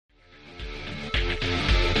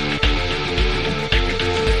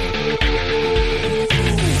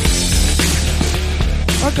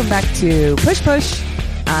Welcome back to Push Push.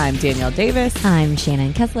 I'm Danielle Davis. I'm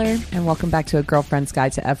Shannon Kessler. And welcome back to A Girlfriend's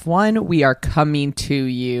Guide to F1. We are coming to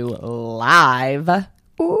you live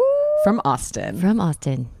from Austin. From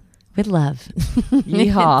Austin. With love.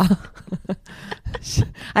 Yeehaw.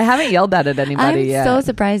 I haven't yelled that at anybody yet. I'm so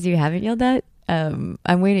surprised you haven't yelled that. I'm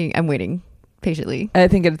waiting patiently. I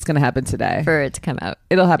think it's going to happen today. For it to come out.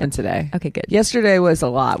 It'll happen today. Okay, good. Yesterday was a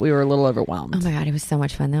lot. We were a little overwhelmed. Oh my God, it was so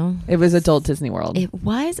much fun though. It was adult Disney World. It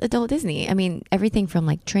was adult Disney. I mean, everything from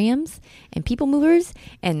like trams and people movers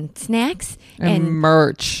and snacks and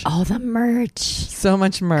merch. All the merch. So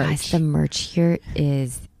much merch. Guys, the merch here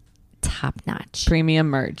is top notch. Premium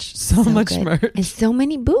merch. So much good. merch. And so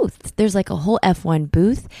many booths. There's like a whole F1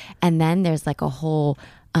 booth, and then there's like a whole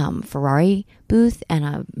Ferrari booth and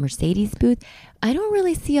a Mercedes booth. I don't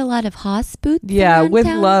really see a lot of Haas booths. Yeah, with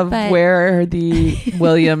town, love, where are the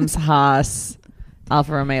Williams, Haas,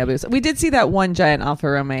 Alfa Romeo booths? We did see that one giant Alfa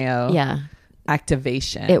Romeo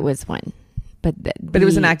activation. It was one. But it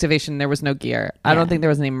was an activation. There was no gear. I don't think there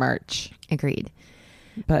was any merch. Agreed.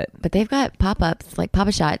 But they've got pop-ups, like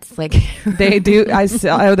Papa Shots. Like they do. I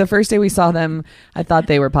saw the first day we saw them, I thought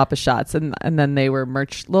they were Papa Shots, and then they were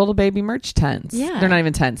little baby merch tents. Yeah. They're not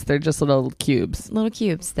even tents. They're just little cubes. Little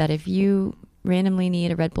cubes that if you randomly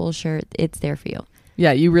need a Red Bull shirt, it's there for you.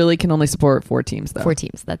 Yeah, you really can only support 4 teams, though. 4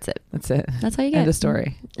 teams. That's it. That's it. That's how you get End of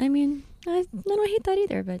story. I mean, I don't hate that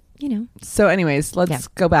either, but you know. So anyways, let's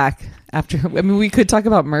go back after. I mean, we could talk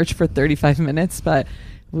about merch for 35 minutes, but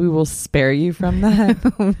we will spare you from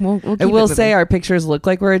that. we'll I will say our pictures look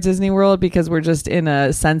like we're at Disney World because we're just in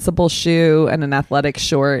a sensible shoe and an athletic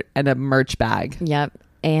short and a merch bag. Yep.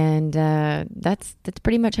 And that's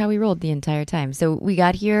pretty much how we rolled the entire time. So we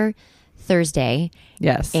got here Thursday.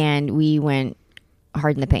 Yes. And we went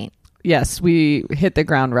hard in the paint. Yes. We hit the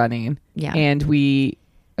ground running. Yeah. And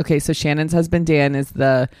so Shannon's husband, Dan, is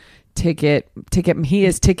the he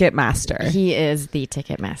is ticket master. He is the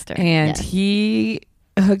ticket master. And he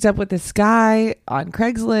hooked up with this guy on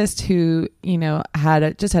Craigslist who,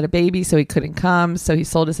 just had a baby, so he couldn't come. So he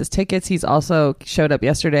sold us his tickets. He's also showed up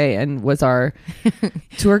yesterday and was our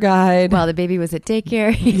tour guide. While the baby was at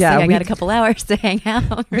daycare. I got a couple hours to hang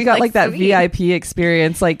out. We got like that sweet VIP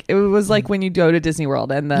experience. Like it was like when you go to Disney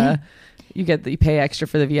World and you pay extra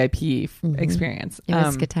for the VIP experience. It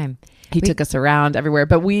was a good time. He took us around everywhere,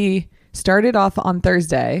 but we started off on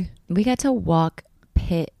Thursday. We got to walk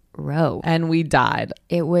pit row and we died.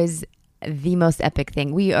 It was the most epic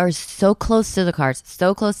thing. We are so close to the cars,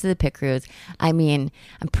 so close to the pit crews. I mean,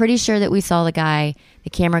 I'm pretty sure that we saw the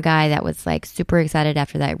camera guy that was like super excited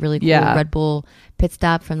after that really cool Red Bull pit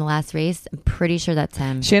stop from the last race. I'm pretty sure that's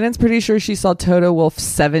him. Shannon's pretty sure she saw Toto Wolff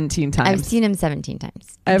 17 times. I've seen him 17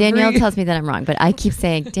 times. Danielle tells me that I'm wrong, but I keep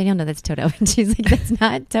saying, Danielle, no, that's Toto. And she's like, that's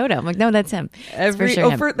not Toto. I'm like, no, that's him.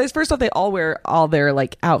 First off, they all wear all their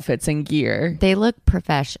like outfits and gear. They look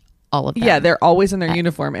professional. All of them. Yeah, they're always in their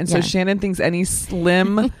uniform. And so Shannon thinks any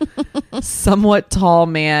slim, somewhat tall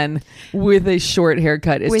man with a short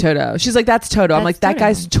haircut is Toto. She's like, that's Toto. I'm like, that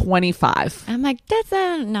guy's 25. I'm like,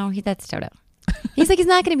 that's Toto. He's like, he's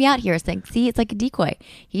not going to be out here. It's like, see, it's like a decoy.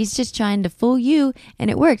 He's just trying to fool you. And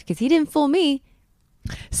it worked because he didn't fool me.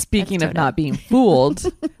 Speaking of not being fooled,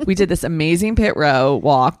 we did this amazing pit row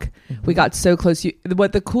walk. We got so close.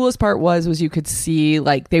 What the coolest part was you could see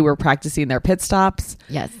like they were practicing their pit stops.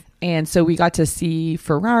 Yes. And so we got to see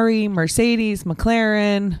Ferrari, Mercedes,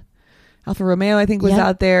 McLaren, Alfa Romeo, I think was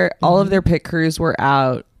out there. All of their pit crews were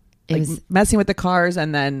out messing with the cars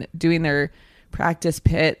and then doing their practice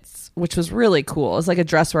pits, which was really cool. It was like a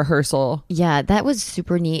dress rehearsal. Yeah, that was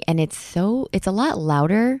super neat. And it's a lot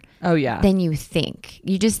louder than you think.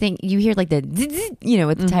 You just think, you hear like the,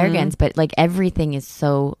 with the tire guns, but like everything is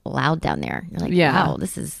so loud down there. You're like, wow,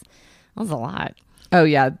 that was a lot. Oh,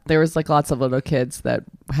 yeah. There was like lots of little kids that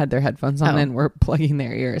had their headphones on and were plugging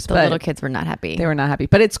their ears. The little kids were not happy. They were not happy.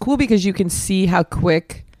 But it's cool because you can see how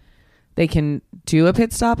quick they can do a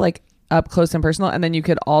pit stop, like up close and personal. And then you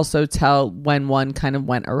could also tell when one kind of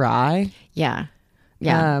went awry. Yeah.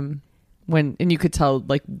 Yeah. And you could tell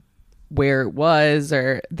like where it was,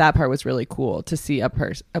 or that part was really cool to see up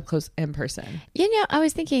close in person. I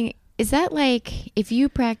was thinking, is that like if you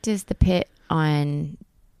practice the pit on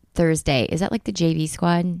Thursday, is that like the JV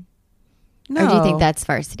squad? No. Or do you think that's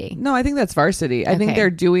varsity? No, I think that's varsity. I think they're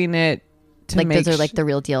doing it to like make those are like the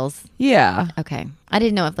real deals. Yeah. Okay. I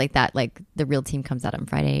didn't know if like that, like the real team comes out on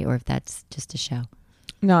Friday or if that's just a show.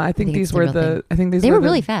 No, I think these were they were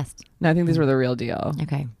really fast. No, I think these were the real deal.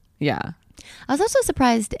 Okay. Yeah. I was also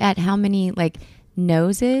surprised at how many like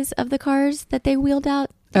noses of the cars that they wheeled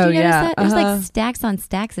out. Did you notice that? There's like stacks on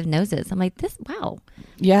stacks of noses. I'm like, wow.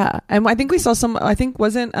 Yeah. And I think we saw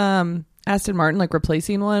wasn't Aston Martin like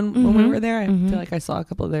replacing one when we were there? I feel like I saw a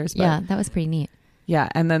couple of theirs. But, yeah, that was pretty neat. Yeah.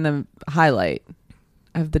 And then the highlight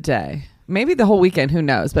of the day, maybe the whole weekend, who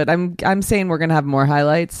knows? But I'm saying we're going to have more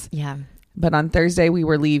highlights. Yeah. But on Thursday we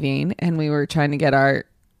were leaving and we were trying to get our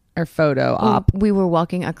photo op. We were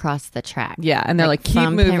walking across the track. Yeah. And they're like keep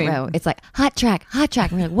moving. It's like hot track.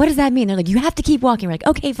 And we're like, what does that mean? They're like, you have to keep walking. We're like,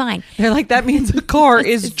 okay, fine. They're like, that means a car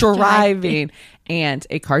is driving. And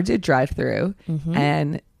a car did drive through.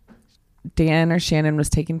 And Dan or Shannon was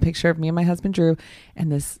taking a picture of me and my husband Drew.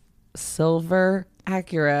 And this silver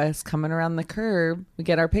Acura is coming around the curb. We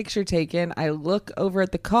get our picture taken. I look over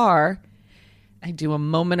at the car. I do a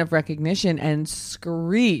moment of recognition and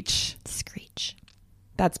screech.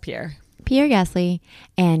 That's Pierre Gasly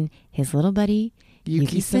and his little buddy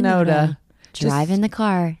Yuki Tsunoda driving the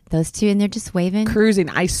car. Those two, and they're just waving, cruising.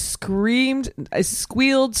 I screamed. I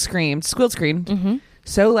squealed, screamed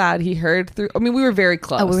so loud he heard through. I mean, we were very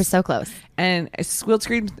close. Oh, we were so close. And I squealed,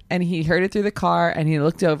 screamed, and he heard it through the car. And he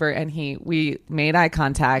looked over, and we made eye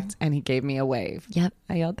contact, and he gave me a wave. Yep.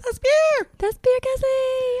 I yelled, "That's Pierre! That's Pierre Gasly!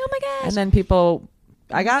 Oh my gosh!" And then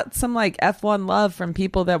I got some like F1 love from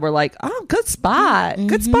people that were like, "Oh, good spot,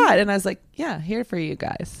 good spot," and I was like, "Yeah, here for you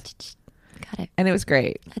guys." Got it. And it was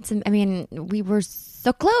great. We were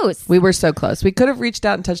so close. We were so close. We could have reached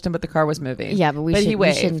out and touched him, but the car was moving. Yeah, but we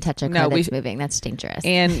shouldn't touch a car that's moving. That's dangerous.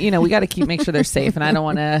 And we got to make sure they're safe. And I don't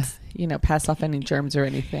want to, pass off any germs or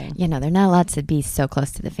anything. Yeah, no, they're not allowed to be so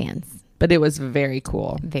close to the fans. But it was very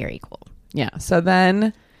cool. Very cool. Yeah. So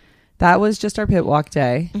then that was just our pit walk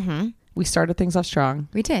day. Mm-hmm. We started things off strong.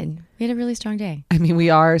 We did. We had a really strong day. I mean, we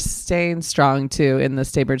are staying strong too in the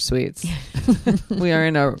Staybridge Suites. We are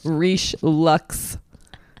in a Riche Luxe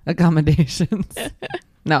accommodations.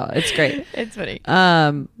 No, it's great. It's funny.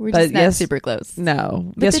 We're just not super close.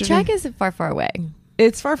 No. But the track is far, far away.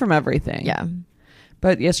 It's far from everything. Yeah.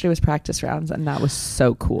 But yesterday was practice rounds, and that was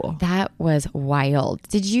so cool. That was wild.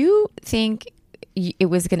 Did you think it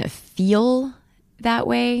was going to feel that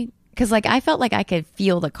way? Because I felt like I could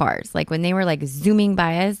feel the cars. Like when they were zooming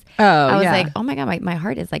by us, I was like, oh my God, my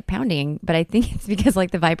heart is pounding. But I think it's because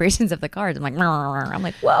the vibrations of the cars. I'm like,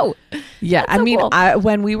 whoa. Yeah. So cool.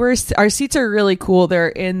 When we were, our seats are really cool. They're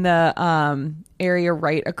in the area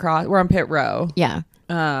right across, we're on pit row. Yeah.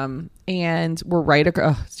 And we're right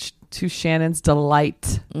across, to Shannon's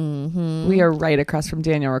delight. Mm-hmm. We are right across from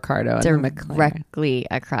Daniel Ricciardo. Directly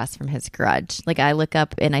across from his garage. I look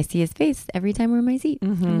up and I see his face every time we're in my seat.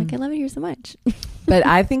 Mm-hmm. I'm like, I love it here so much. But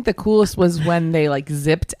I think the coolest was when they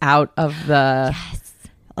zipped out of the... Yes.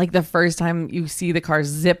 The first time you see the car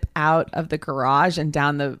zip out of the garage and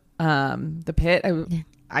down the pit.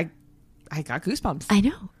 I got goosebumps. I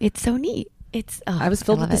know. It's so neat. I was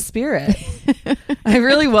filled with the spirit. I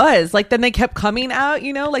really was. Then they kept coming out,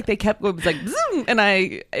 they kept, it was zoom, and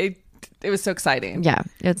it was so exciting. Yeah,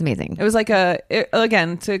 it was amazing. It was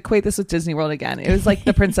again, to equate this with Disney World again, it was like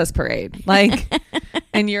the Princess Parade.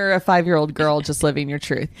 And you're a 5-year-old girl just living your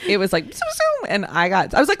truth. It was zoom, zoom, and I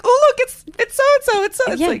was like, oh, look, it's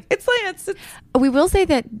so-and-so. It's Lance. We will say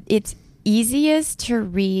that it's easiest to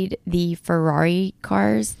read the Ferrari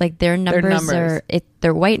cars. Their numbers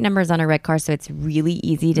they're white numbers on a red car, so it's really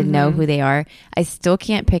easy to know who they are. I still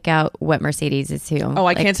can't pick out what Mercedes is who. Oh,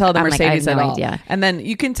 I can't tell the Mercedes I have at no all. idea. And then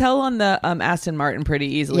you can tell on the Aston Martin pretty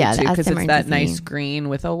easily too, because it's that nice green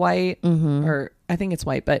with a white, or I think it's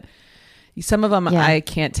white, but some of them I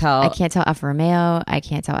can't tell. I can't tell Alfa Romeo. I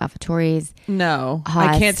can't tell Alfa Tauris. No,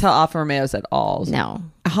 Haas. I can't tell Alfa Romeos at all. No,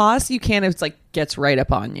 Haas you can. It's gets right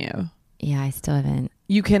up on you. Yeah, I still haven't.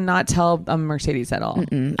 You cannot tell a Mercedes at all.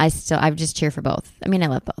 I just cheer for both. I mean, I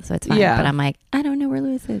love both, so it's fine. Yeah. But I'm I don't know where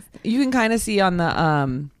Lewis is. You can kind of see on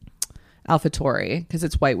the AlphaTauri because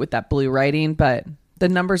it's white with that blue writing, but the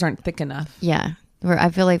numbers aren't thick enough. Yeah, where I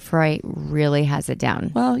feel like Ferrari really has it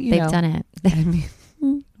down. Well, they've done it. I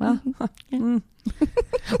mean,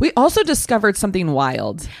 we also discovered something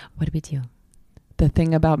wild. What did we do? The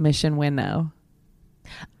thing about Mission Winnow.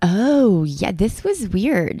 Oh, yeah. This was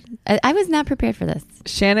weird. I was not prepared for this.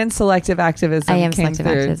 Shannon's selective activism. I am selective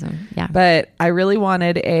activism. Yeah. But I really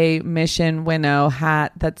wanted a Mission Winnow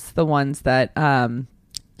hat. That's the ones that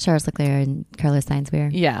Charles Leclerc and Carlos Sainz wear.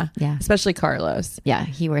 Yeah. Yeah. Especially Carlos. Yeah.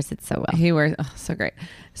 He wears it so well. He wears so great.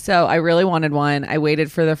 So I really wanted one. I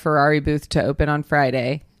waited for the Ferrari booth to open on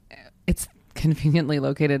Friday. It's conveniently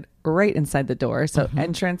located right inside the door. So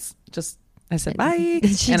entrance just... I said, bye.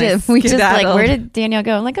 She did. We just where did Danielle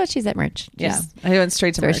go? I'm like, oh, she's at merch. Yeah. I went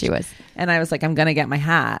straight to merch. Where she was. And I was like, I'm going to get my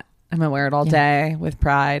hat. I'm going to wear it all day with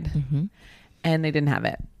pride. Mm-hmm. And they didn't have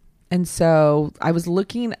it. And so I was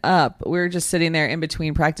looking up. We were just sitting there in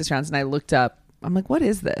between practice rounds, and I looked up. I'm like, what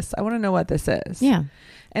is this? I want to know what this is. Yeah.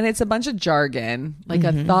 And it's a bunch of jargon, like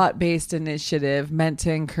a thought-based initiative meant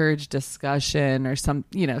to encourage discussion or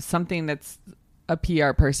something that's a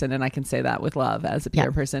PR person, and I can say that with love as a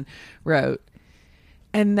PR person, wrote.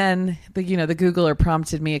 And then the Googler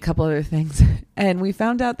prompted me a couple other things, and we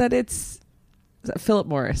found out that it's Philip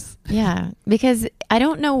Morris. Yeah, because I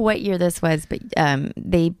don't know what year this was, but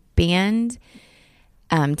they banned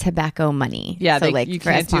tobacco money. Yeah, so you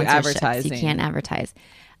can't do advertising. You can't advertise.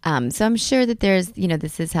 So I'm sure that there's,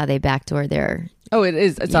 this is how they backdoor their. Oh, it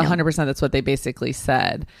is. It's 100%. That's what they basically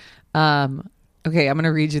said. Okay, I'm going to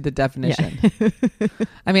read you the definition. Yeah.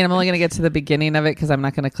 I mean, I'm only going to get to the beginning of it because I'm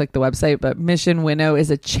not going to click the website, but Mission Winnow is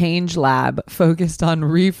a change lab focused on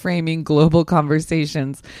reframing global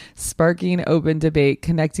conversations, sparking open debate,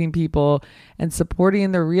 connecting people, and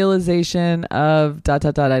supporting the realization of ... I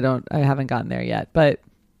haven't gotten there yet, but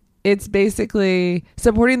it's basically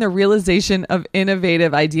supporting the realization of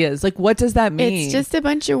innovative ideas. Like, what does that mean? It's just a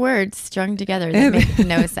bunch of words strung together that make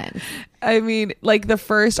no sense. I mean, like the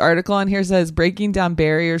first article on here says breaking down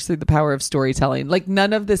barriers through the power of storytelling. Like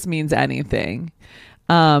none of this means anything.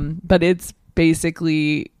 But it's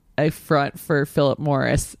basically a front for Philip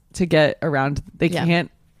Morris to get around. They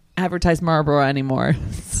can't advertise Marlboro anymore.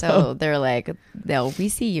 So they're like, we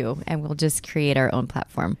see you and we'll just create our own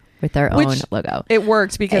platform with our own logo. It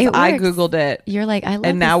worked because I Googled it. You're like, I love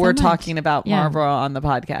and now this so we're much. Talking about Marlboro on the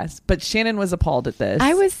podcast. But Shannon was appalled at this.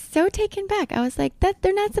 I was so taken back. I was like,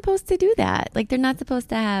 they're not supposed to do that. Like, they're not supposed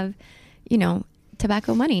to have,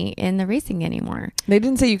 tobacco money in the racing anymore. They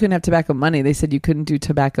didn't say you couldn't have tobacco money. They said you couldn't do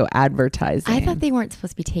tobacco advertising. I thought they weren't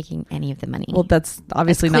supposed to be taking any of the money. Well, that's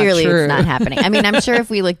obviously not true. Clearly, it's not happening. I mean, I'm sure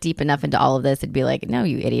if we look deep enough into all of this, it'd be like, no,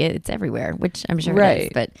 you idiot. It's everywhere, which I'm sure it is.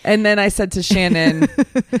 But and then I said to Shannon,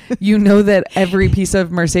 you know that every piece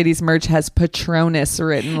of Mercedes merch has Patronus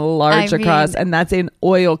written large across, and that's an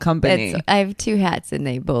oil company. I have two hats, and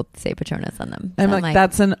they both say Patronus on them. So I'm like,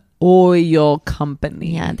 that's an oil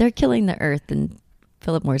company. Yeah, they're killing the earth, and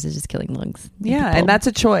Philip Morris is just killing lungs. Yeah, and that's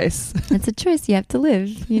a choice. It's a choice you have to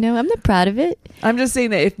live. I'm not proud of it. I'm just saying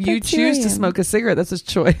that if you choose to smoke a cigarette, that's a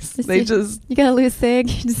choice. You got a loose cig,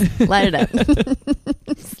 just light it up.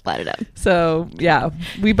 Just light it up. So yeah,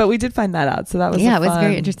 we did find that out. So that was it was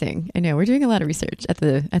very interesting. I know we're doing a lot of research at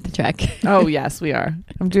the track. Oh yes, we are.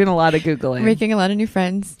 I'm doing a lot of Googling, making a lot of new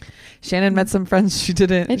friends. Shannon met some friends she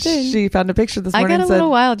didn't. She found a picture this morning. I got a little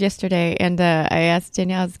wild yesterday, and I asked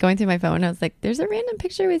Danielle. I was going through my phone. I was like, "There's a random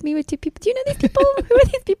picture with me with two people. Do you know these people? Who are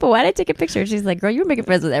these people? Why did I take a picture?" She's like, "Girl, you were making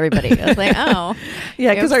friends with everybody." I was like, "Oh,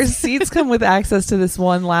 yeah," because our seats come with access to this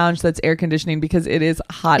one lounge that's air conditioning because it is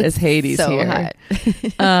hot as Hades here,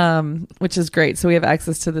 which is great. So we have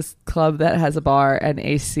access to this club that has a bar and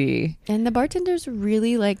AC. And the bartenders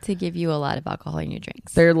really like to give you a lot of alcohol in your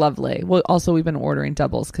drinks. They're lovely. Well, also we've been ordering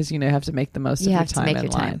doubles because you have to make the most of your time in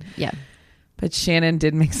line. Yeah. But Shannon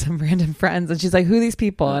did make some random friends, and she's like, "Who are these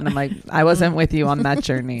people?" And I'm like, "I wasn't with you on that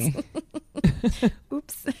journey."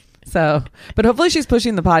 Oops. So, but hopefully she's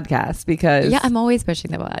pushing the podcast because I'm always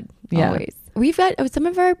pushing the pod. Yeah. Always. We've got some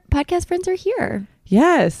of our podcast friends are here.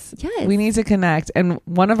 Yes. We need to connect. And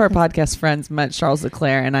one of our podcast friends met Charles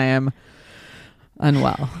Leclerc, and I am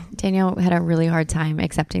unwell. Danielle had a really hard time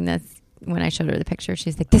accepting this. When I showed her the picture,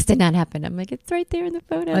 she's like, "This did not happen." I'm like, "It's right there in the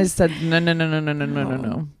photo." I said,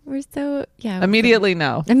 No. We're so, Immediately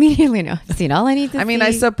no. I've seen all I need to see. I mean,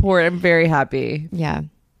 I support. I'm very happy. Yeah.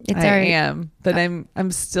 I am. But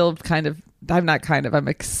I'm still I'm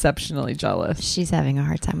exceptionally jealous. She's having a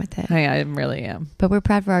hard time with it. I really am. But we're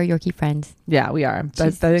proud for our Yorkie friends. Yeah, we are.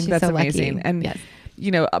 I think that's so amazing. Lucky.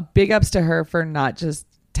 And, big ups to her for not just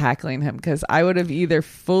tackling him, because I would have either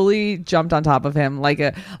fully jumped on top of him like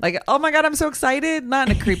oh my god, I'm so excited, not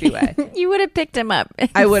in a creepy way. You would have picked him up.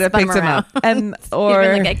 I would have picked him up, and or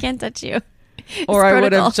like, I can't touch you. Or I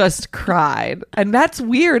would have just cried. And that's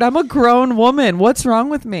weird. I'm a grown woman. What's wrong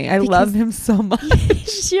with me? I love him so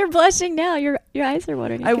much. You're blushing now. Your eyes are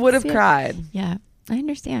watering. I would have cried. Yeah, I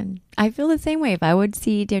understand. I feel the same way. If I would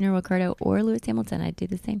see Daniel Ricciardo or Lewis Hamilton, I'd do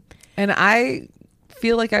the same. And I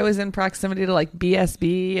feel like I was in proximity to like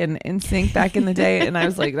BSB and NSYNC back in the day, and I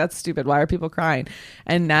was like, that's stupid. Why are people crying?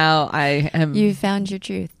 And now I am. You found your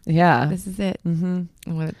truth. Yeah. This is it. Mm-hmm.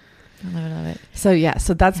 I love it.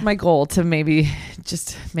 So that's my goal, to maybe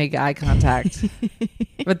just make eye contact,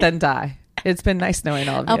 but then die. It's been nice knowing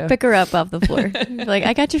all of you. I'll pick her up off the floor. Like,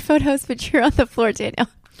 I got your photos, but you're on the floor, Danielle.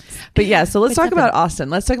 But yeah, so let's talk about Austin.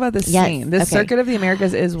 Let's talk about this scene. This Circuit of the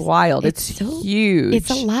Americas is wild. It's huge. It's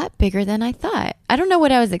a lot bigger than I thought. I don't know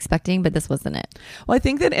what I was expecting, but this wasn't it. Well, I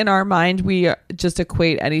think that in our mind, we just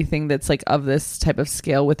equate anything that's like of this type of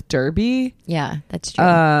scale with Derby. Yeah, that's true.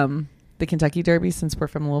 The Kentucky Derby, since we're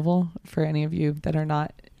from Louisville, for any of you that are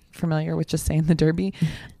not familiar with just saying the Derby.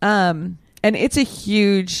 And it's a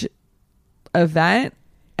huge event.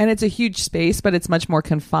 And it's a huge space, but it's much more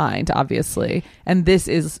confined, obviously. And this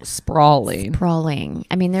is sprawling.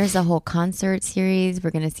 I mean, there's a whole concert series. We're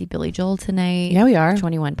going to see Billy Joel tonight. Yeah, we are.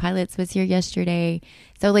 21 Pilots was here yesterday.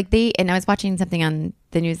 So like and I was watching something on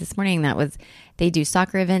the news this morning that was, they do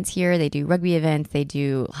soccer events here. They do rugby events. They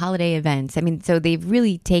do holiday events. I mean, so they've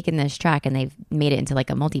really taken this track and they've made it into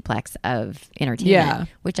like a multiplex of entertainment,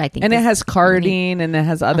 which I think. And it has karting and it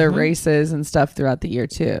has other races and stuff throughout the year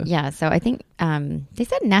too. Yeah. So I think they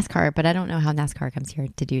said NASCAR, but I don't know how NASCAR comes here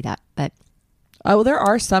to do that. But well, there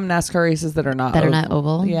are some NASCAR races that are not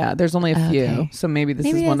oval. Yeah, there's only a few. Okay. So maybe this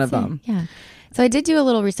is one of them. Yeah. So I did do a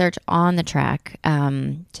little research on the track,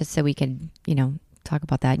 just so we could, talk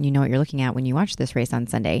about that and you know what you're looking at when you watch this race on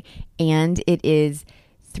Sunday. And it is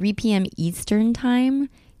 3 p.m. Eastern time,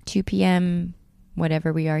 2 p.m.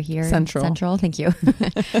 whatever we are here. Central. Thank you.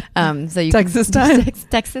 So you Texas time.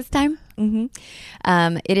 Texas time.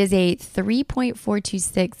 Mm-hmm. It is a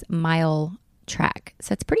 3.426 mile track.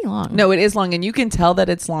 So it's pretty long. No, it is long. And you can tell that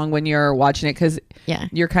it's long when you're watching it because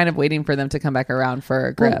you're kind of waiting for them to come back around for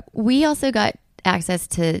a grip. Well, we also got access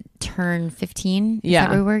to turn 15 where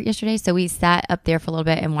we were yesterday, so we sat up there for a little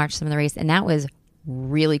bit and watched some of the race, and that was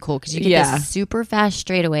really cool because you get this super fast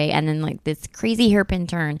straightaway and then like this crazy hairpin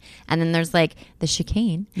turn, and then there's like the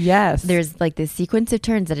chicane. There's like this sequence of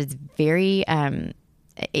turns that is very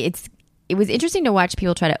it was interesting to watch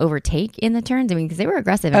people try to overtake in the turns. I mean, because they were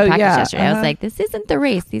aggressive in practice yesterday. I was like, this isn't the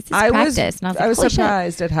race. This is practice. I was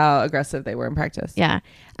surprised at how aggressive they were in practice. Yeah.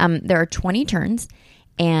 There are 20 turns.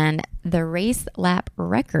 And the race lap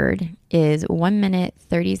record is 1 minute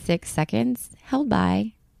 36 seconds, held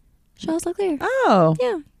by Charles Leclerc. Oh,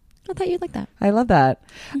 yeah, I thought you'd like that. I love that.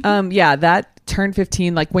 That turn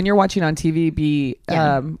 15. Like when you're watching on TV,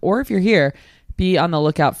 or if you're here, be on the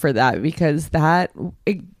lookout for that because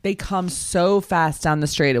they come so fast down the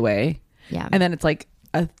straightaway. Yeah, and then it's like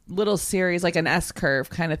a little series, like an S curve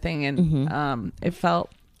kind of thing, and it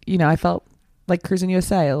felt, I felt like Cruising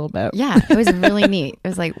USA a little bit. Yeah, it was really neat. It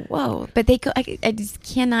was like, whoa. But I just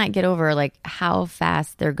cannot get over like how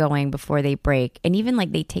fast they're going before they break. And even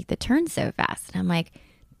like they take the turn so fast. And I'm like,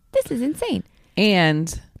 this is insane. And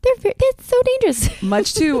that's so dangerous.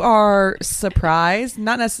 Much to our surprise,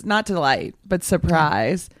 not delight, but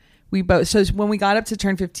surprise, we both, so when we got up to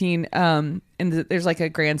turn 15, and there's like a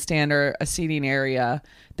grandstand or a seating area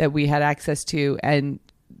that we had access to, and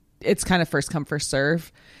it's kind of first come, first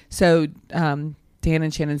serve. So Dan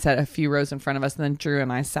and Shannon sat a few rows in front of us, and then Drew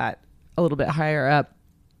and I sat a little bit higher up.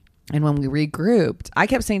 And when we regrouped, I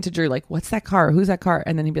kept saying to Drew, like, what's that car? Who's that car?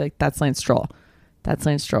 And then he'd be like, that's Lance Stroll. That's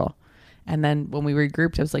Lance Stroll. And then when we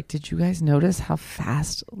regrouped, I was like, did you guys notice how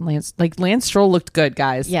fast Lance Stroll looked good,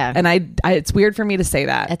 guys? Yeah. And I it's weird for me to say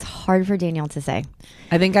that. It's hard for Danielle to say.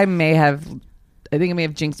 I think I may have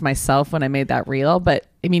jinxed myself when I made that reel, but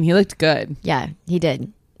I mean, he looked good. Yeah, he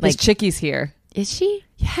did. His Chickie's here. Is she?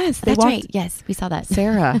 Yes, that's right. Yes, we saw that.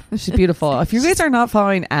 Sarah, she's beautiful. If you guys are not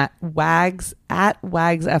following at Wags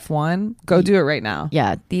F1, go do it right now.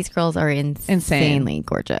 Yeah, these girls are insanely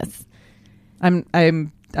gorgeous. I'm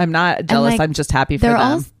not jealous. I'm just happy for them. They're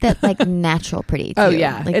all that like natural pretty. Too. Oh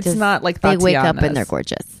yeah, like, it's not like Tatiana's. They wake up and they're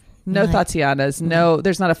gorgeous. No Tatiana's. No,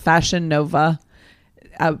 there's not a Fashion Nova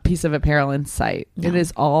piece of apparel in sight. No. It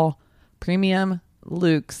is all premium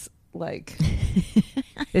Luke's. Like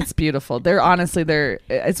it's beautiful.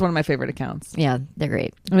 It's one of my favorite accounts. Yeah, they're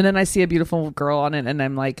great. And then I see a beautiful girl on it and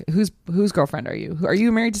I'm like, whose girlfriend are you? Are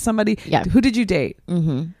you married to somebody? Yeah. Who did you date?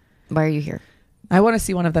 Why are you here? I want to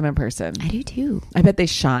see one of them in person. I do too. I bet they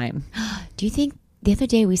shine. Do you think the other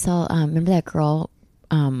day we saw remember that girl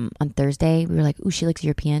on Thursday? We were like, ooh, she looks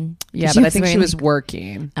European. Yeah, but I think she was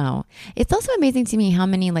working. Oh, it's also amazing to me how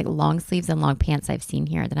many like long sleeves and long pants I've seen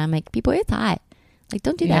here that I'm like, people, it's hot. Like,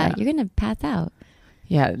 don't do that. You're going to pass out.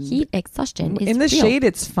 Yeah. Heat exhaustion is in the real. shade,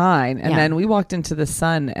 it's fine. And then we walked into the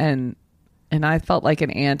sun and I felt like an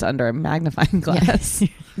ant under a magnifying glass.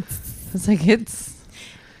 It's like, it's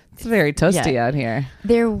very toasty out here.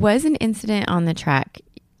 There was an incident on the track.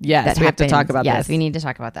 Yes, we have to talk about this. Yes, we need to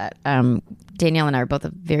talk about that. Danielle and I are both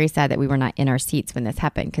very sad that we were not in our seats when this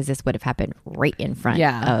happened because this would have happened right in front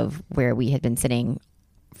of where we had been sitting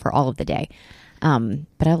for all of the day.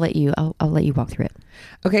 But I'll let you walk through it.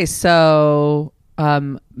 Okay, so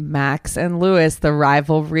Max and Lewis, the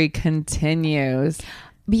rivalry continues.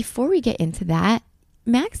 Before we get into that,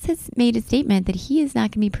 Max has made a statement that he is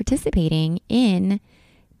not going to be participating in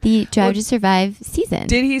the Drive to Survive season.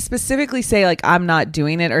 Did he specifically say, like, I'm not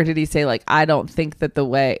doing it? Or did he say, like, I don't think that the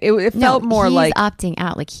way... It felt more like... he's opting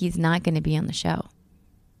out. Like, he's not going to be on the show.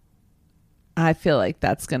 I feel like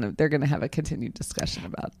they're going to have a continued discussion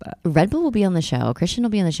about that. Red Bull will be on the show. Christian will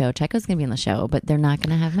be on the show. Checo's going to be on the show. But they're not going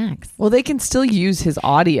to have Max. Well, they can still use his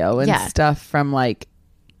audio and stuff from, like,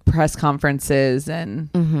 press conferences. And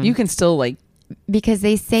you can still, like... Because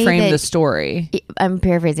they say frame the story. I'm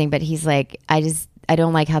paraphrasing, but he's like, I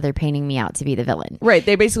don't like how they're painting me out to be the villain. Right.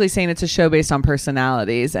 They're basically saying it's a show based on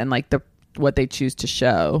personalities and like what they choose to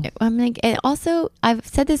show. I'm like, and also I've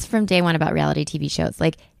said this from day one about reality TV shows.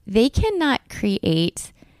 Like they cannot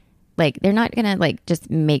create, like they're not going to like just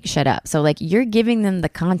make shit up. So like you're giving them the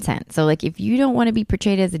content. So like if you don't want to be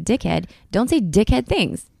portrayed as a dickhead, don't say dickhead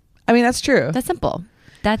things. I mean, that's true. That's simple.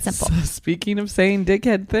 So, speaking of saying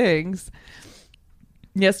dickhead things,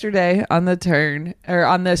 yesterday on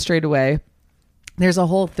the straightaway, there's a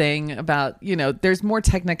whole thing about, there's more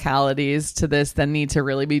technicalities to this than need to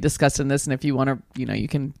really be discussed in this. And if you want to, you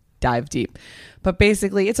can dive deep. But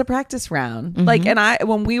basically, it's a practice round. Like, and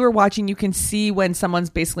when we were watching, you can see when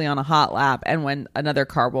someone's basically on a hot lap and when another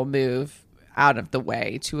car will move out of the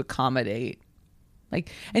way to accommodate.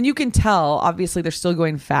 Like, and you can tell, obviously, they're still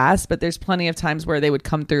going fast, but there's plenty of times where they would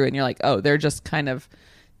come through and you're like, oh, they're just kind of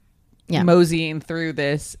moseying through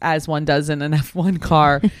this as one does in an F1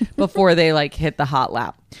 car before they like hit the hot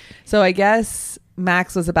lap. So I guess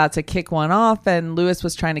Max was about to kick one off and Lewis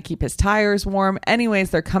was trying to keep his tires warm. Anyways,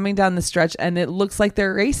 they're coming down the stretch and it looks like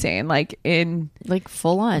they're racing, like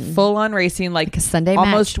full on racing, like a Sunday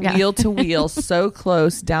almost match. Wheel to wheel, so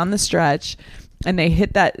close down the stretch. And they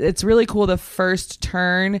hit that. It's really cool. The first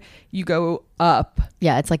turn, you go up.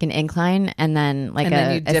 Yeah, it's like an incline and then like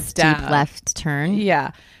a steep left turn.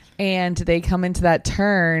 Yeah. And they come into that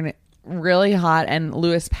turn really hot and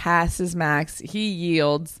Lewis passes Max. He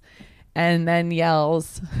yields and then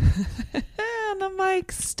yells on the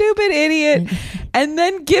mic, stupid idiot, and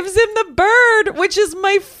then gives him the bird, which is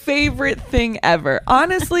my favorite thing ever.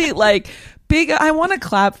 Honestly, like I want to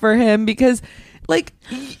clap for him because like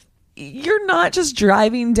you're not just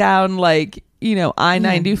driving down like,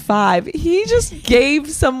 I-95. He just gave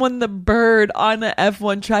someone the bird on the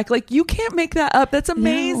F1 track. Like, you can't make that up. That's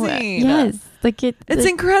amazing. No. Yes. Like it's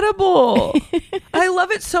incredible. I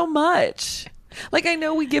love it so much. Like, I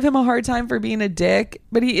know we give him a hard time for being a dick,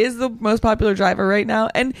 but he is the most popular driver right now.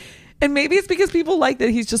 And maybe it's because people like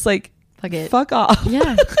that he's just like, fuck off.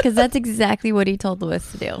 Yeah, because that's exactly what he told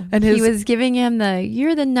Lewis to do. And he was giving him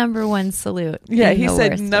you're the number one salute. Yeah, he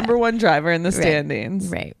said number one driver in the standings.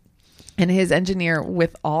 Right. And his engineer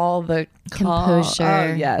with all the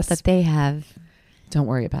composure that they have. Don't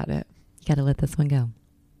worry about it. You got to let this one go.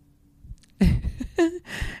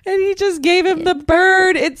 And he just gave him the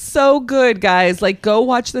bird. It's so good, guys. Like, go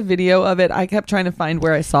watch the video of it. I kept trying to find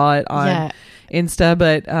where I saw it on Insta,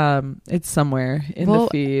 but it's somewhere in the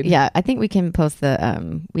feed. Yeah, I think we can post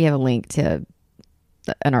we have a link to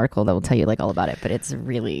an article that will tell you like all about it, but it's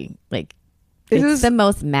really like it's the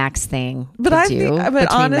most Max thing to do between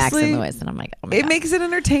honestly, Max and Lewis, and I'm like, oh my God. Makes it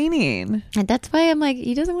entertaining, and that's why I'm like,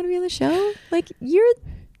 he doesn't want to be on the show. Like,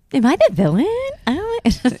 am I the villain? I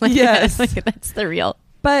don't like, yes, like, that's the real.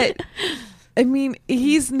 But I mean,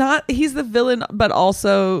 he's the villain, but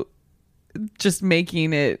also just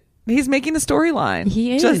making it. He's making a storyline.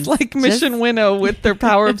 He is. Just like Mission Winnow with their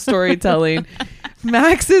power of storytelling.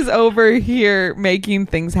 Max is over here making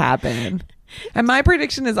things happen. And my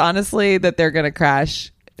prediction is honestly that they're going to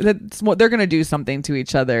crash. They're going to do something to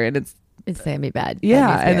each other. And it's going to be bad.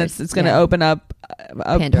 Yeah. And it's going to open up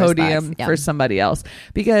a Pandora's podium for somebody else.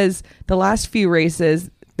 Because the last few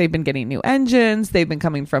races, they've been getting new engines. They've been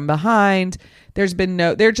coming from behind.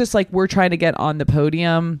 They're just like, we're trying to get on the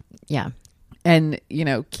podium. Yeah. And,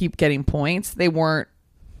 keep getting points. They weren't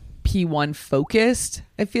P1 focused,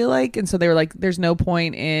 I feel like. And so they were like, there's no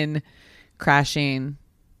point in crashing.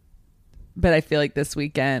 But I feel like this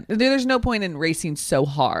weekend, there's no point in racing so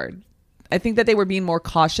hard. I think that they were being more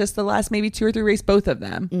cautious the last maybe 2 or 3 races, both of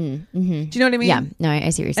them. Do you know what I mean? Yeah. No, I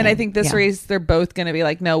see what you're saying. And I think this race, they're both going to be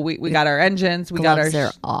like, no, we got our engines. We got our...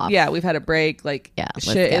 They're off. Yeah, we've had a break. Like,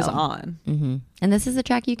 shit is on. Mm-hmm. And this is a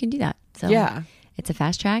track you can do that. So yeah. It's a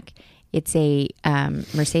fast track. It's a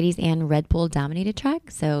Mercedes and Red Bull dominated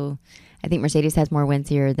track. So I think Mercedes has more wins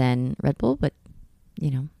here than Red Bull, but, they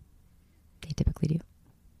typically do.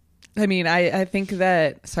 I mean, I think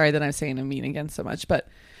that... Sorry that I'm saying I mean again so much, but...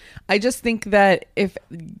 I just think that if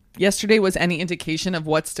yesterday was any indication of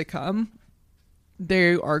what's to come,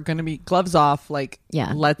 they are going to be gloves off. Like,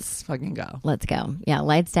 yeah, let's fucking go. Let's go. Yeah,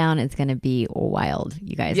 lights down. It's going to be wild,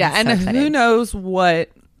 you guys. Yeah, and who knows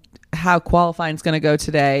how qualifying is going to go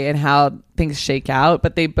today and how things shake out.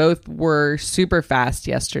 But they both were super fast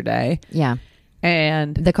yesterday. Yeah.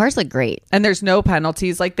 And the cars look great. And there's no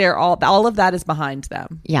penalties. Like, they're all of that is behind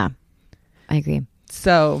them. Yeah, I agree.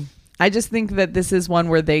 So I just think that this is one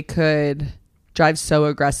where they could drive so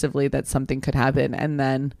aggressively that something could happen, and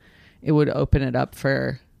then it would open it up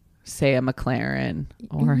for, say, a McLaren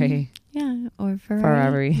or or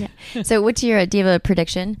Ferrari. Yeah. So do you have a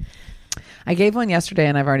prediction? I gave one yesterday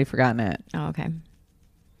and I've already forgotten it. Oh, okay.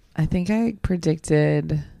 I think I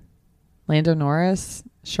predicted Lando Norris,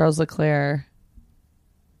 Charles Leclerc,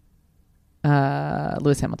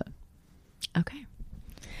 Lewis Hamilton. Okay.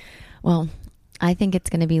 Well, I think it's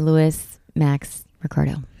going to be Lewis, Max,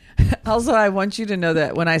 Ricciardo. Also, I want you to know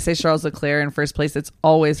that when I say Charles Leclerc in first place, it's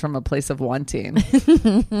always from a place of wanting.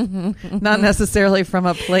 Not necessarily from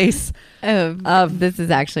a place of this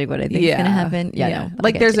is actually what I think is going to happen. Yeah. No,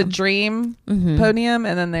 like there's a dream podium,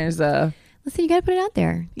 and then there's a... Listen, you got to put it out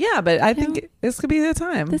there. Yeah, but I think this could be the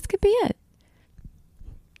time. This could be it.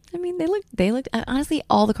 I mean, they looked honestly,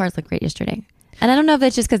 all the cars looked great yesterday. And I don't know if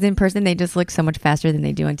that's just because in person they just look so much faster than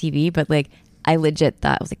they do on TV, but like, I legit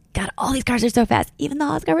thought, I was like, God, all these cars are so fast. Even the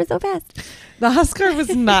Haas car was so fast. The Haas car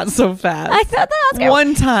was not so fast. I thought the Haas car...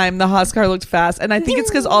 One time the Haas car looked fast, and I think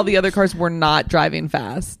it's because all the other cars were not driving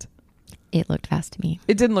fast. It looked fast to me.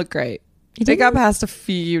 It didn't look great. They got past a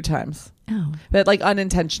few times. Oh. But like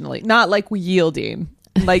unintentionally. Not like yielding.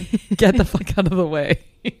 Like, get the fuck out of the way.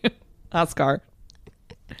 Haas car.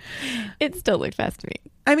 It still looked fast to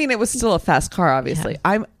me. I mean, it was still a fast car, obviously. Yeah.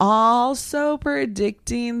 I'm also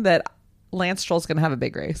predicting that Lance Stroll's going to have a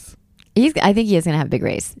big race. I think he is going to have a big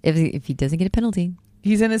race if he doesn't get a penalty.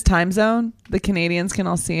 He's in his time zone. The Canadians can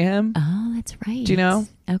all see him. Oh, that's right. Do you know?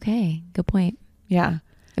 Okay, good point. Yeah.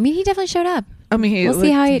 I mean, he definitely showed up. I mean, we'll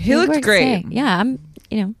see how he looked great. Today.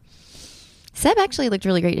 Yeah, Seb actually looked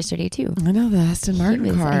really great yesterday too. I know, the Aston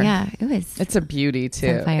Martin car. Yeah, it was. It's a beauty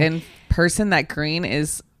too. In person, that green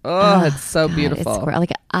is it's so beautiful. It's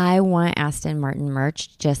like, I want Aston Martin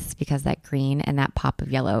merch just because that green and that pop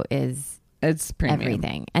of yellow it's premium.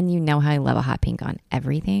 Everything. And you know how I love a hot pink on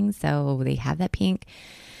everything. So they have that pink.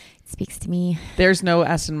 It speaks to me. There's no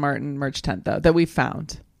Aston Martin merch tent though that we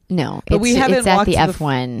found. No, but we haven't. It's at the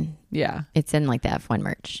F1. Yeah, it's in like the F1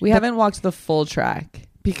 merch. We haven't walked the full track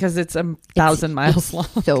because it's 1,000 miles long.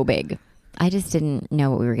 So big. I just didn't know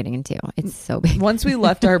what we were getting into. It's so big. Once we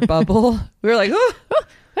left our bubble, we were like, oh,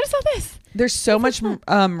 what is all this? There's so much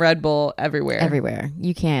Red Bull everywhere. Everywhere.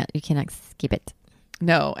 You cannot skip it.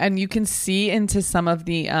 No, and you can see into some of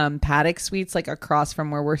the paddock suites like across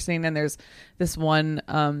from where we're sitting, and there's this one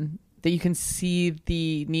that you can see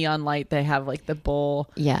the neon light. They have like the bowl.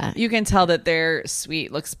 Yeah. You can tell that their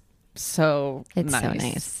suite looks so nice. It's so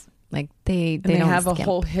nice. Like they don't have a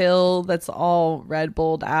whole hill that's all Red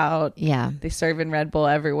Bulled out. Yeah. They serve in Red Bull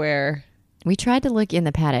everywhere. We tried to look in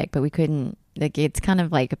the paddock, but we couldn't. Like, it's kind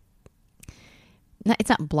of like, it's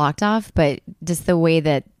not blocked off, but just the way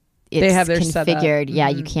that it's they have their configured. Yeah,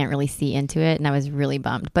 you can't really see into it, and I was really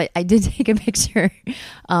bummed. But I did take a picture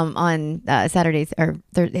on Saturdays or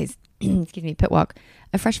Thursdays, excuse me, pit walk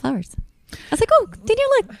of fresh flowers. I was like, oh, Danielle,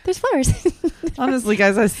 look, there's flowers. Honestly,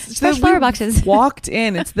 guys, fresh flower boxes. Walked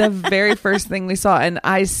in. It's the very first thing we saw, and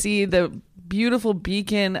I see the beautiful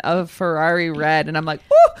beacon of Ferrari red, and I'm like,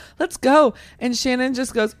 oh, let's go. And Shannon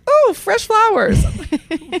just goes, oh, fresh flowers.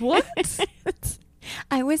 What?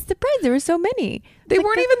 I was surprised there were so many. They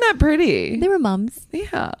weren't even that pretty. They were mums.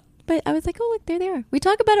 Yeah. But I was like, oh, look, there they are. We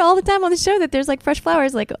talk about it all the time on the show that there's like fresh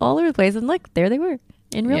flowers like all over the place. And look, there they were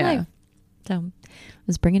in real life. So I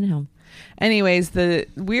was bringing it home. Anyways,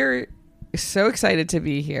 we're so excited to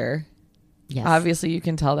be here. Yes. Obviously, you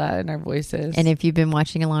can tell that in our voices. And if you've been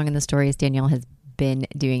watching along in the stories, Danielle has been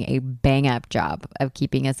doing a bang-up job of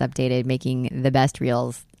keeping us updated, making the best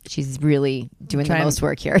reels. She's really doing the most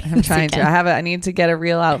work here. I'm trying to. I need to get a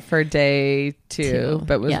reel out for day two,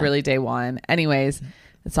 but it was really day one. Anyways,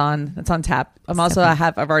 it's on tap. I've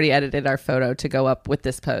already edited our photo to go up with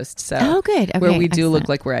this post. So good. Okay, where we do look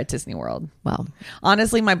like we're at Disney World. Well,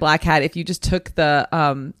 honestly, my black hat, if you just took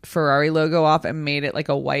the Ferrari logo off and made it like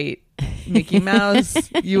a white Mickey Mouse,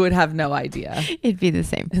 you would have no idea. It'd be the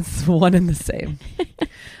same. It's one and the same.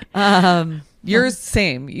 Yours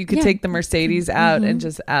same. You could take the Mercedes out and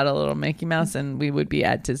just add a little Mickey Mouse, and we would be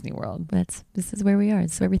at Disney World. This is where we are.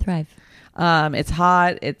 This is where we thrive. It's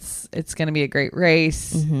hot. It's going to be a great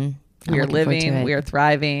race. We are living. We are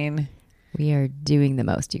thriving. We are doing the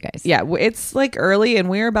most, you guys. Yeah, it's like early, and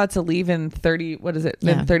we're about to leave in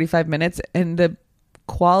 35 minutes, and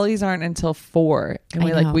qualies aren't until 4,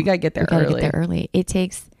 and we gotta get there early. It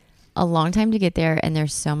takes a long time to get there, and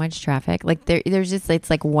there's so much traffic. Like there's just, it's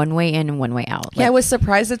like one way in and one way out. I was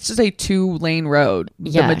surprised it's just a 2-lane road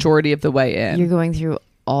the majority of the way in. You're going through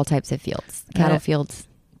all types of fields, cattle fields.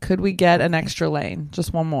 Could we get an extra lane?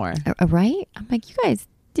 Just one more. Right? I'm like, you guys,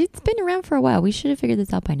 it's been around for a while. We should have figured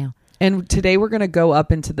this out by now. And today we're going to go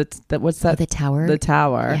up into the what's that? The tower. The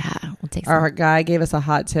tower. Yeah. We'll take some. Our guy gave us a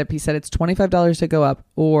hot tip. He said it's $25 to go up,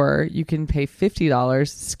 or you can pay $50,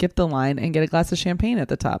 skip the line, and get a glass of champagne at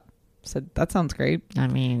the top. Said, that sounds great. I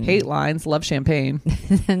mean, hate lines, love champagne.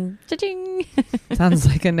 Cha-ching. Sounds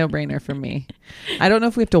like a no-brainer for me. I don't know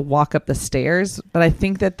if we have to walk up the stairs, but I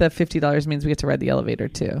think that the $50 means we get to ride the elevator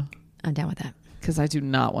too. I'm down with that. Because I do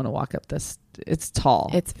not want to walk up this. It's tall.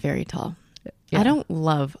 It's very tall. Yeah. I don't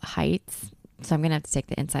love heights, so I'm going to have to take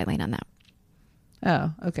the inside lane on that.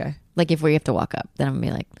 Oh, okay. Like if we have to walk up, then I'm going to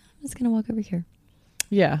be like, I'm just going to walk over here.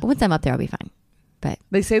 Yeah. But once I'm up there, I'll be fine. But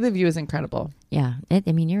they say the view is incredible. Yeah.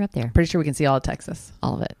 I mean, you're up there. Pretty sure we can see all of Texas.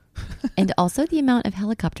 All of it. And also the amount of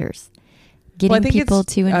helicopters getting people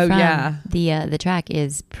to and from the track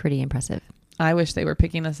is pretty impressive. I wish they were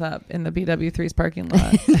picking us up in the BW3's parking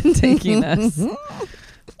lot and taking us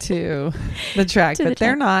to the track. But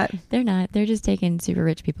they're not. They're not. They're just taking super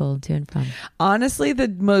rich people to and from. Honestly, the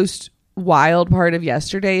most wild part of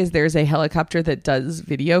yesterday is there's a helicopter that does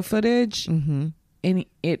video footage. Mm-hmm. And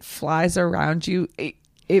it flies around you.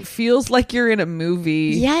 It feels like you're in a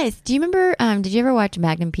movie. Yes. Do you remember? Did you ever watch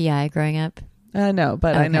Magnum P.I. growing up? No,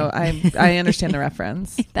 but okay. I know I understand the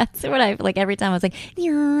reference. That's what I like. Every time I was like,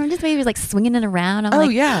 just maybe he was like swinging it around. I'm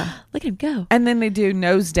like, yeah, look at him go. And then they do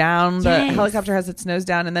nose down. The helicopter has its nose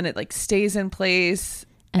down, and then it like stays in place,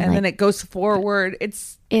 and then it goes forward.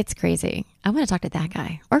 It's crazy. I want to talk to that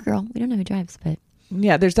guy or girl. We don't know who drives, but.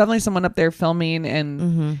 Yeah, there's definitely someone up there filming,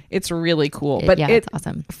 and it's really cool. But it's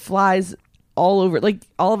awesome. Flies all over. Like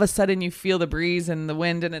all of a sudden, you feel the breeze and the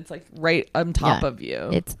wind, and it's like right on top of you.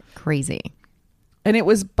 It's crazy. And it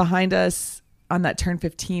was behind us on that turn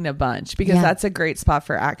 15 a bunch because that's a great spot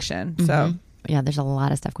for action. Mm-hmm. So there's a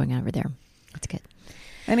lot of stuff going on over there. That's good.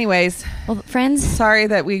 Anyways, well, friends, sorry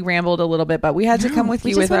that we rambled a little bit, but we had to come with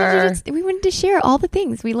you with our. We wanted to share all the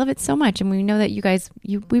things. We love it so much, and we know that you guys,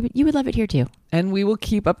 you would love it here too. And we will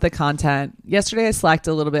keep up the content. Yesterday, I slacked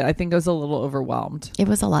a little bit. I think I was a little overwhelmed. It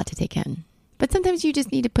was a lot to take in, but sometimes you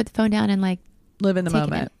just need to put the phone down and like live in the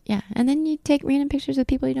moment. Yeah, and then you take random pictures of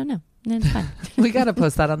people you don't know, and then it's fun. We got to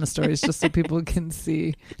post that on the stories just so people can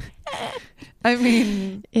see. I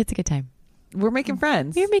mean, it's a good time. We're making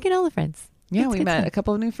friends. We're making all the friends. Yeah, we met a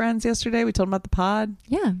couple of new friends yesterday. We told them about the pod.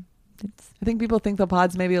 Yeah. I think people think the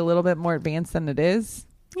pod's maybe a little bit more advanced than it is.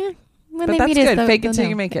 Yeah. But that's good. Fake it till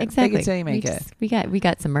you make it. Exactly. Fake it till you make it. We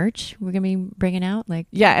got some merch we're going to be bringing out.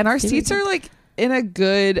 And our seats are like in a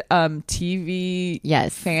good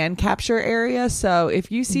TV fan capture area. So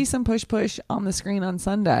if you see some push on the screen on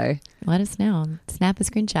Sunday, let us know. Snap a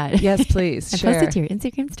screenshot. Yes, please. And share. Post it to your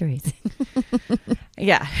Instagram stories.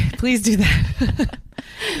 Yeah, please do that.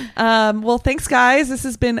 Well, thanks, guys. This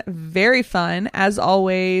has been very fun. As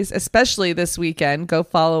always, especially this weekend, go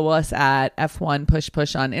follow us at F1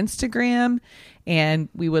 Push on Instagram. And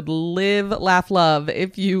we would live, laugh, love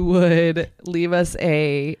if you would leave us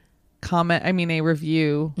a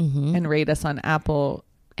review and rate us on Apple,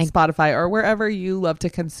 Spotify, or wherever you love to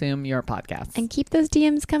consume your podcasts. And keep those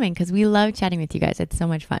DMs coming because we love chatting with you guys. It's so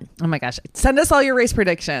much fun. Oh my gosh. Send us all your race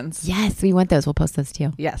predictions. Yes, we want those. We'll post those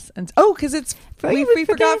too. Yes. And because it's we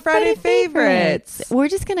forgot Friday favorites. We're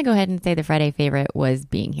just going to go ahead and say the Friday favorite was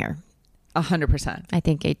being here. 100%. I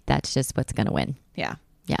think that's just what's going to win. Yeah.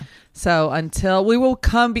 Yeah. So until we will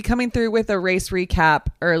be coming through with a race recap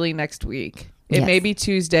early next week. It may be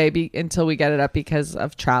Tuesday until we get it up because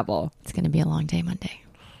of travel. It's going to be a long day Monday.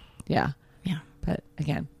 Yeah. Yeah. But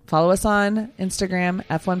again, follow us on Instagram,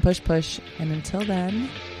 F1 Push. And until then,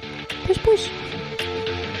 push.